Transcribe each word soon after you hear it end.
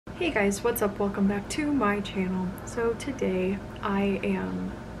Hey guys, what's up? Welcome back to my channel. So today I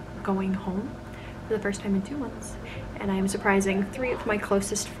am going home for the first time in 2 months, and I am surprising 3 of my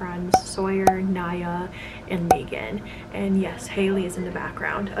closest friends, Sawyer, Naya, and Megan. And yes, Haley is in the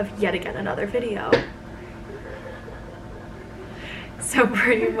background of yet again another video. So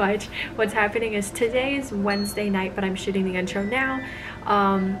pretty much what's happening is today is Wednesday night, but I'm shooting the intro now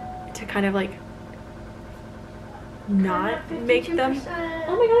to kind of like not make them.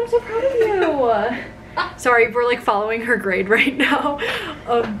 Oh my god, I'm so proud of you. Sorry, we're like following her grade right now.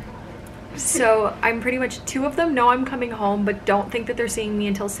 So I'm pretty much, 2 of them know I'm coming home but don't think that they're seeing me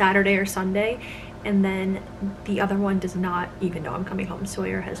until Saturday or Sunday, and then the other one does not even know I'm coming home.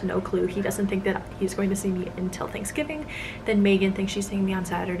 Sawyer has no clue. He doesn't think that he's going to see me until Thanksgiving. Then Megan thinks she's seeing me on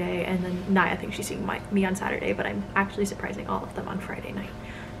Saturday, and then Naya thinks she's seeing me on Saturday, but I'm actually surprising all of them on Friday night.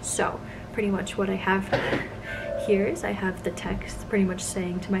 So pretty much what I have here is I have the text pretty much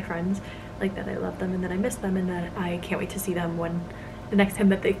saying to my friends like that I love them and that I miss them and that I can't wait to see them when the next time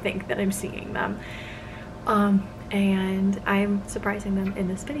that they think that I'm seeing them. And I'm surprising them in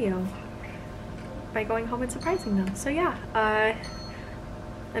this video by going home and surprising them. So yeah,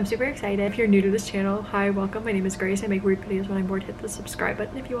 I'm super excited. If you're new to this channel, hi, welcome. My name is Grace. I make weird videos when I'm bored. Hit the subscribe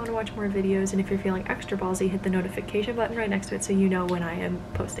button if you want to watch more videos, and if you're feeling extra ballsy, hit the notification button right next to it so you know when I am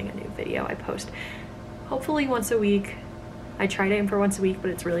posting a new video. I post hopefully once a week. I try to aim for once a week,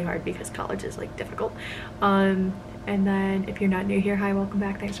 but it's really hard because college is like difficult. And then if you're not new here, hi, welcome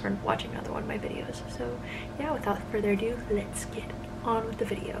back. Thanks for watching another one of my videos. So yeah, without further ado, let's get on with the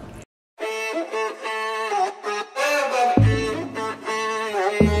video.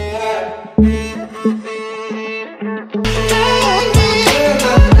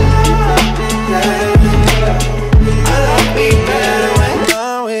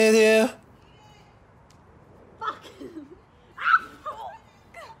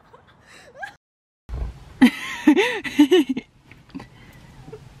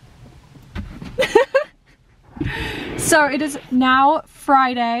 So it is now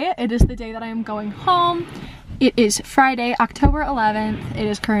Friday. It is the day that I am going home. It is Friday, October 11th. It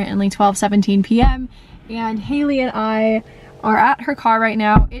is currently 12:17 p.m. and Haley and I are at her car right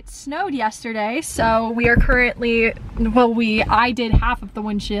now. It snowed yesterday, so we are currently, well, I did half of the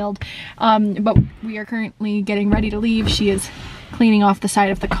windshield, but we are currently getting ready to leave. She is cleaning off the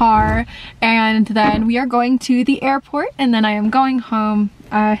side of the car, and then we are going to the airport, and then I am going home.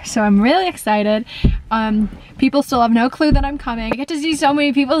 So I'm really excited. People still have no clue that I'm coming. I get to see so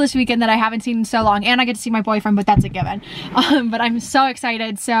many people this weekend that I haven't seen in so long, and I get to see my boyfriend, but that's a given. But I'm so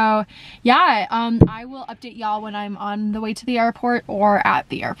excited. So yeah, I will update y'all when I'm on the way to the airport or at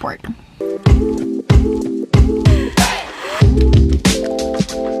the airport.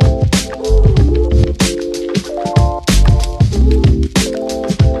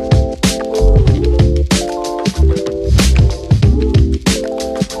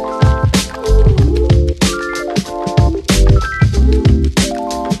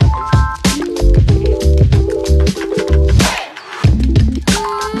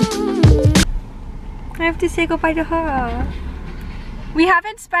 I have to say goodbye to her. We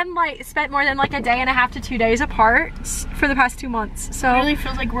haven't spent more than like a day and a half to 2 days apart for the past 2 months. So it really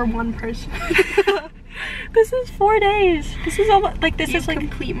feels like we're one person. This is 4 days. This is almost like this is like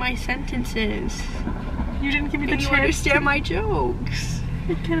complete my sentences. You didn't give me the chance. You understand my jokes.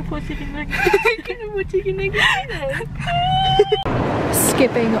 I can't afford to get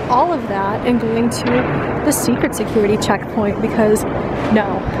Skipping all of that and going to the secret security checkpoint because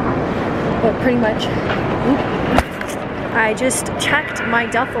but pretty much I just checked my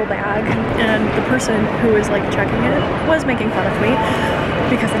duffel bag, and the person who was like checking it was making fun of me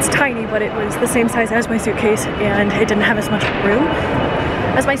because it's tiny, but it was the same size as my suitcase and it didn't have as much room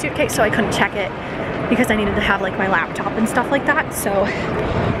as my suitcase, so I couldn't check it because I needed to have like my laptop and stuff like that. So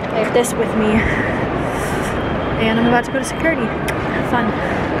I have this with me and I'm about to go to security. Fun.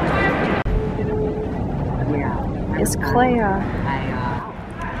 It's Claire.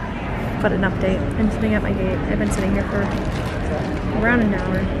 But an update. I'm sitting at my gate. I've been sitting here for around an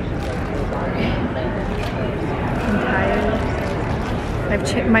hour. I'm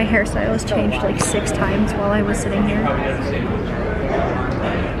tired. My hairstyle has changed like 6 times while I was sitting here.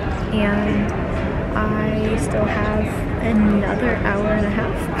 And I still have another hour and a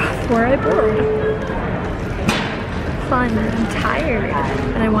half before I board. Fun. I'm tired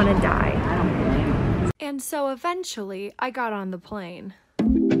and I want to die. And so eventually I got on the plane.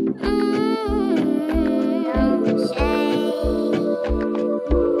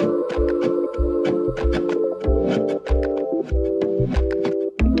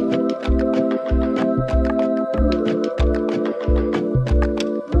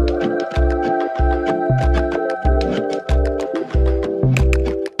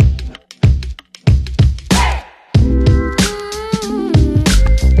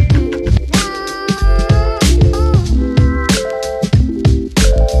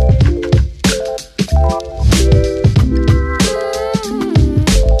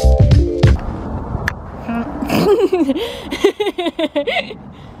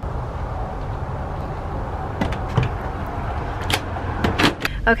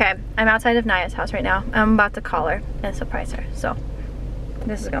 Okay, I'm outside of Naya's house right now. I'm about to call her and surprise her. So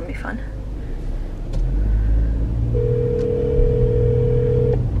this is gonna be fun.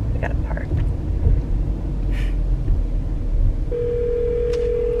 We gotta park.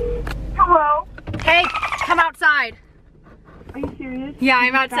 Hello? Hey, come outside. Are you serious? Yeah,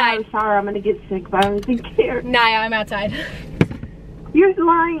 I'm outside. I'm sorry, I'm gonna get sick, but I don't think care. Naya, I'm outside. You're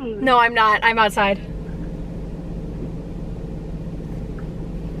lying. No, I'm not. I'm outside.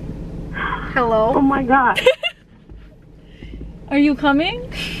 Hello? Oh my god. Are you coming?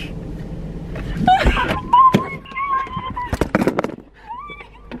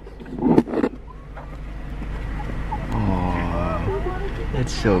 Aww,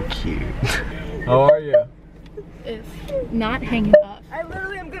 that's so cute. How are you? It's not hanging up. I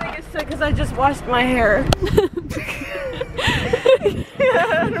literally am gonna get sick because I just washed my hair.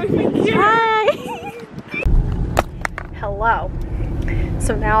 Hi! Hello.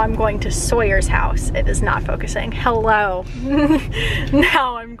 So now I'm going to Sawyer's house. It is not focusing. Hello.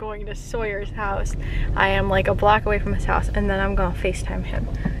 Now I'm going to Sawyer's house. I am like a block away from his house and then I'm gonna FaceTime him.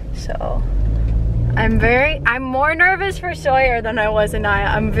 So I'm more nervous for Sawyer than I was in Naya.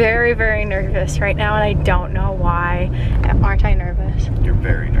 I'm very, very nervous right now and I don't know why. Aren't I nervous? You're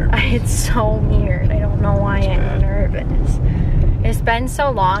very nervous. It's so weird. I don't know why I'm nervous. It's been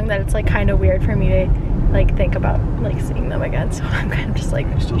so long that it's like kind of weird for me to like think about like seeing them again. So I'm kind of just like,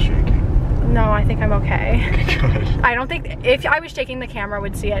 You're still shaking. no, I think I'm okay. Good. I don't think, if I was shaking the camera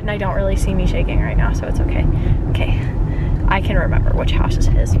would see it and I don't really see me shaking right now, so it's okay. Okay, I can remember which house is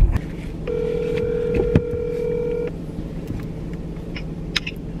his.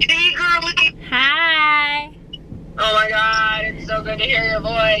 Hey girlie! Hi! Oh my god, it's so good to hear your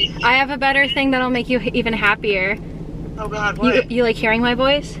voice. I have a better thing that'll make you even happier. Oh god, what? You like hearing my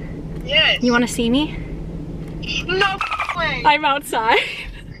voice? Yes. You want to see me? No way! I'm outside.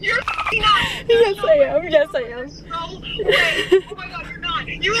 You're not! Yes, I am. Yes, I am. No way! Oh my god, you're not!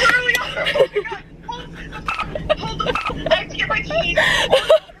 You literally are! Oh my god! Hold the I have to get my keys! Oh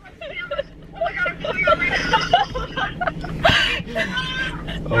my god, I'm pulling up right now!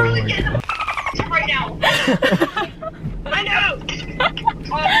 Oh my god. Right now! I know!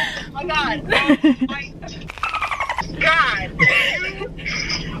 Oh my god! Oh my god!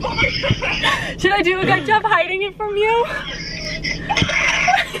 Oh my god! Should I do a good job hiding it from you?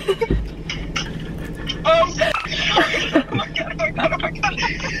 Oh my god! Oh my god! Oh my god!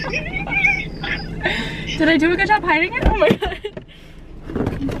 Did I do a good job hiding it? Oh my god.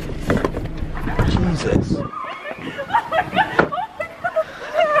 Jesus.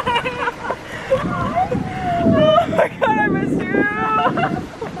 Oh my god, I miss you!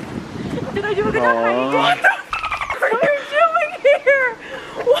 Did I do a good job hiding it? What the f are you doing here?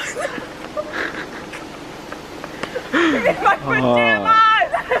 What the f? My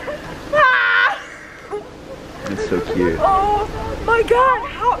pajamas! Ah! That's so cute. Oh my god,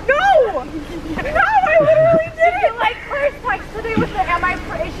 how? No! No, I literally did it! Like first text today with the,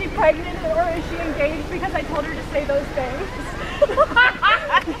 is she pregnant or is she engaged? Because I told her to say those things.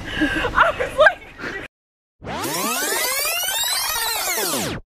 I was like...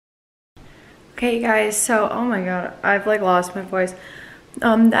 Okay guys, so oh my god, I've like lost my voice.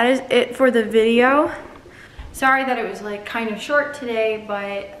 That is it for the video. Sorry that it was like kind of short today,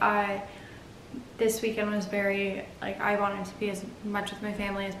 but this weekend was very, like, I wanted to be as much with my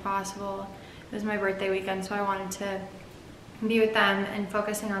family as possible. It was my birthday weekend, so I wanted to be with them and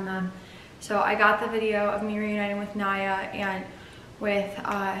focusing on them. So I got the video of me reuniting with Naya and with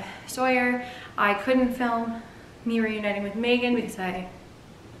Sawyer. I couldn't film me reuniting with Megan because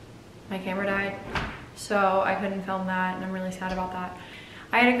my camera died, so I couldn't film that, and I'm really sad about that.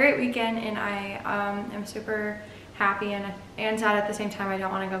 I had a great weekend, and I am super happy and sad at the same time. I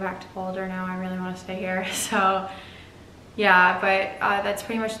don't want to go back to Boulder now. I really want to stay here. So yeah, but that's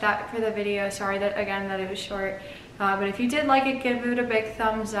pretty much that for the video. Sorry that again that it was short, but if you did like it, give it a big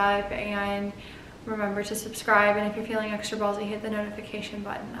thumbs up and remember to subscribe, and if you're feeling extra ballsy, hit the notification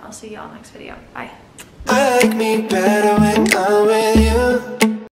button. I'll see y'all next video. Bye. I like me better when I'm with you.